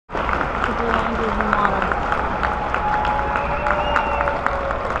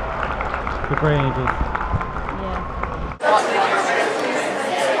Super Angels.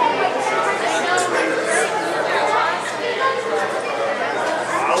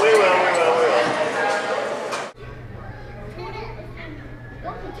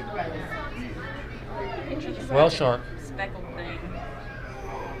 Well, shark. Speckled thing.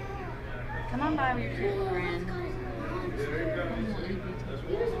 Come on by with your cute friend.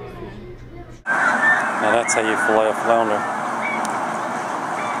 Now that's how you fillet a flounder.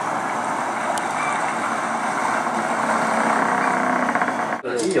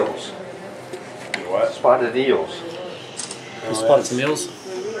 The eels. What? Spotted eels. You spotted some eels?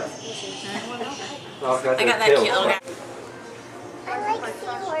 I got that cute little guy. I like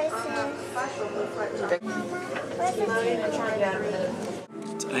seahorses.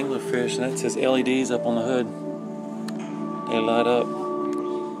 It's anglerfish, and that says LEDs up on the hood. They light up.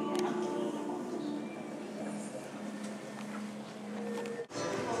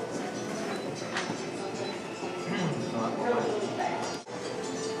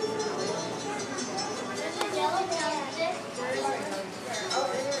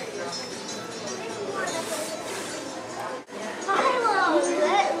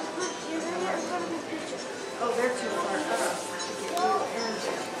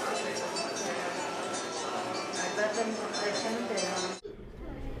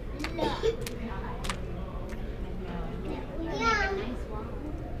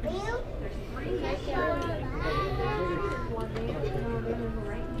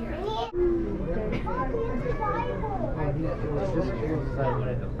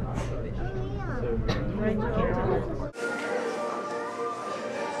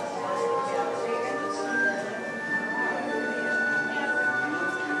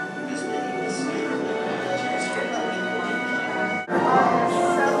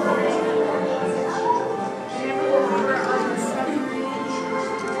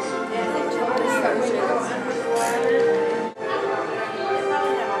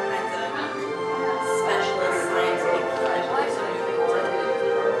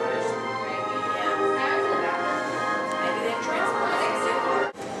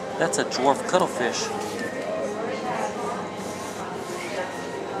 That's a dwarf cuttlefish.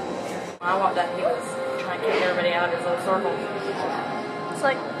 I walked up, he was trying to kick everybody out of his little circle. It's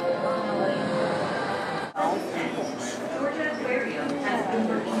like, Georgia Aquarium has been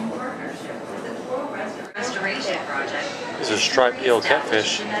working in partnership with the Coral Restoration Project. This is striped eel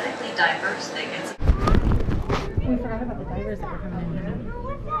catfish. Genetically diverse thickets. we forgot about the divers that were coming in here.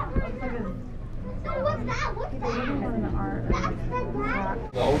 What's that? What's that? And the art of rock.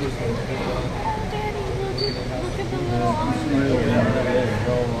 Look at the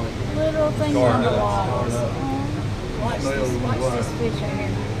little things on the walls. Watch this fish right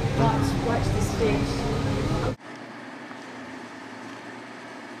here. Watch this fish.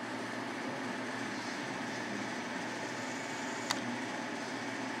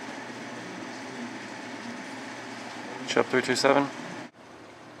 Chub 327.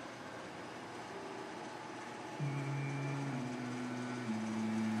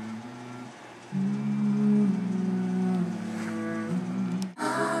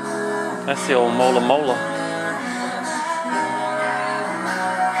 That's the old Mola Mola.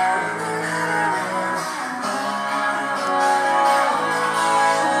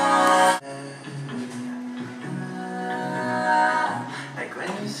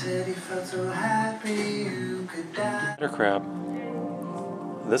 Butter crab.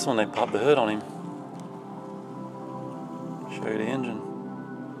 This one they popped the hood on him. Show you the engine.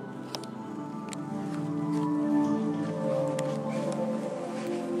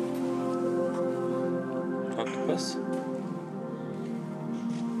 Octopus.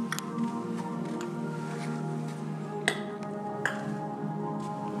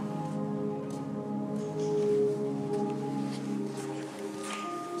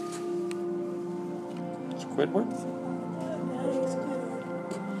 Squidward?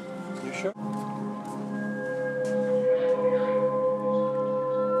 You sure?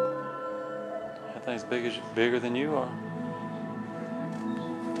 That thing's bigger than you are.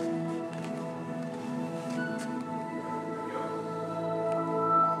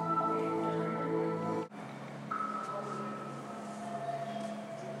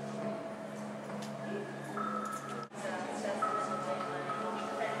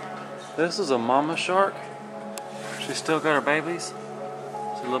 This is a mama shark. She's still got her babies.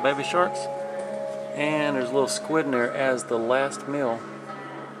 See little baby sharks? And there's a little squid in there as the last meal.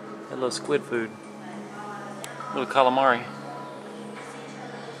 That little squid food. Little calamari.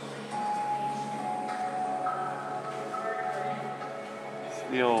 It's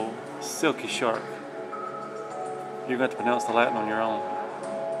the old Silky shark. You're going to pronounce the Latin on your own.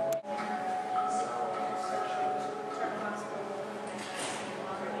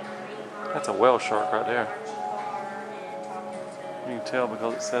 That's a whale shark right there. You can tell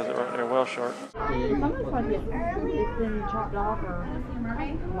because it says it right there, whale shark. Sometimes like it's been chopped off or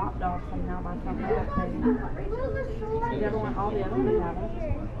lopped off somehow by something like that. The other one, all the other ones have it.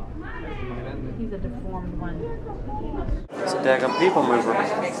 He's a deformed one. It's a daggum people mover.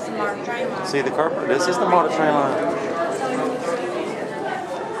 See the carpet? This is the market train line.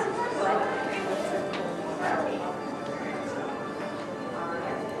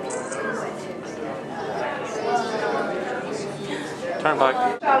 Turn back.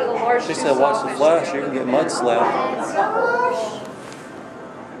 She said watch the flash, you can get mud slapped.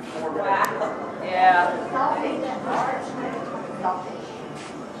 Yeah.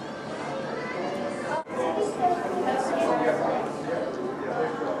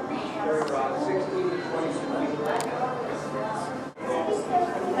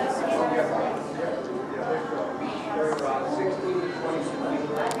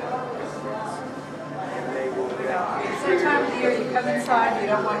 It's the time of the year you come inside, you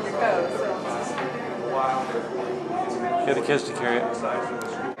don't want your coat. Get the kids to carry it. We do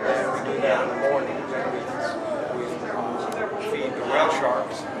that in the morning. We feed the whale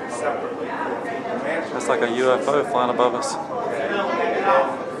sharks separately. That's like a UFO flying above us.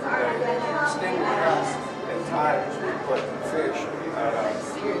 Stingrays and tides, we put fish in a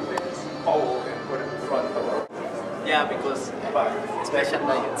pole and put it in front of them. Yeah, because special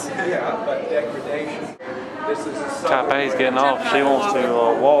nuggets. Yeah, but degradation. This is a Taipei's getting off. She wants to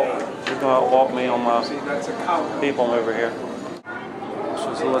walk. She's going to outwalk me on my See, that's a cow. people over here.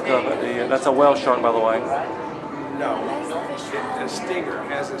 She's look up at the. That's a whale shark, by the way. No, a stinger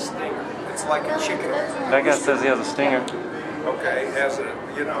has a stinger. It's like a chicken. That guy says he has a stinger. Okay, has a,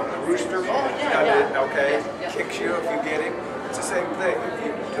 you know, the rooster. Okay, kicks you if you get him. It's the same thing. If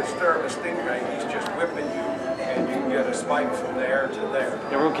you disturb a stingray, he's just whipping you, and you get a spike from there to there.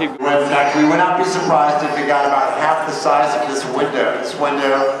 Yeah, we'll keep. In fact, we would not be surprised if it got about half the size of this window. This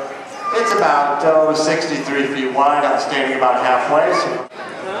window, it's about 63 feet wide. I'm standing about halfway. So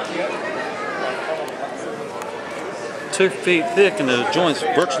 2 feet thick and the joints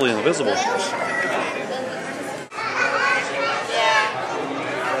virtually invisible. Yeah.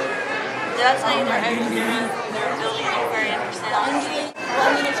 Did I tell you they're building an aquarium for sale? Well,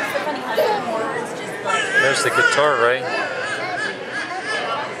 I mean, it's just so funny how some words just like... There's the guitar, Ray.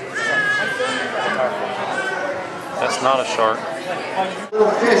 That's not a shark.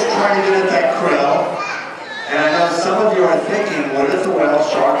 little fish trying to get at that krill. And I know some of you are thinking, what if the whale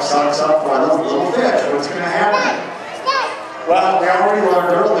shark sucks up one of those little fish? What's going to happen? Well, we already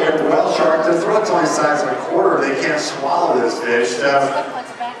learned earlier, the whale shark, their throat's only the size of a quarter. They can't swallow this fish. So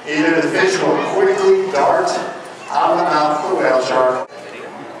either the fish will quickly dart out of the mouth of the whale shark.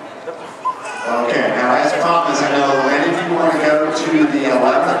 Okay, now as promised, I know many of you want to go to the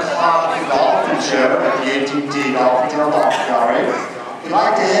 11 o'clock dolphin show at the AT&T Dolphin Tail Dolphin Gallery. If you'd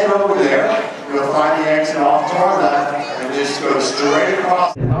like to head over there, you'll find the exit off to our left and just go straight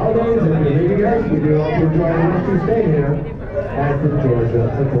across. Holidays and New Year's, we do hope you enjoy the rest of your stay here at the Georgia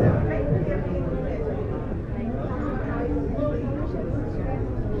Aquarium.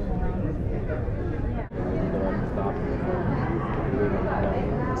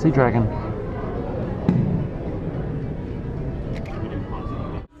 Sea dragon.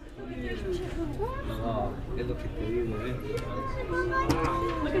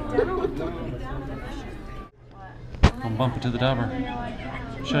 I'll bump into the diver.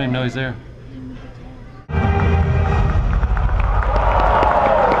 Shouldn't even know he's there.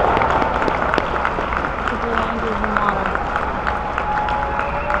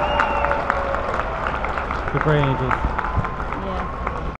 The gray angels.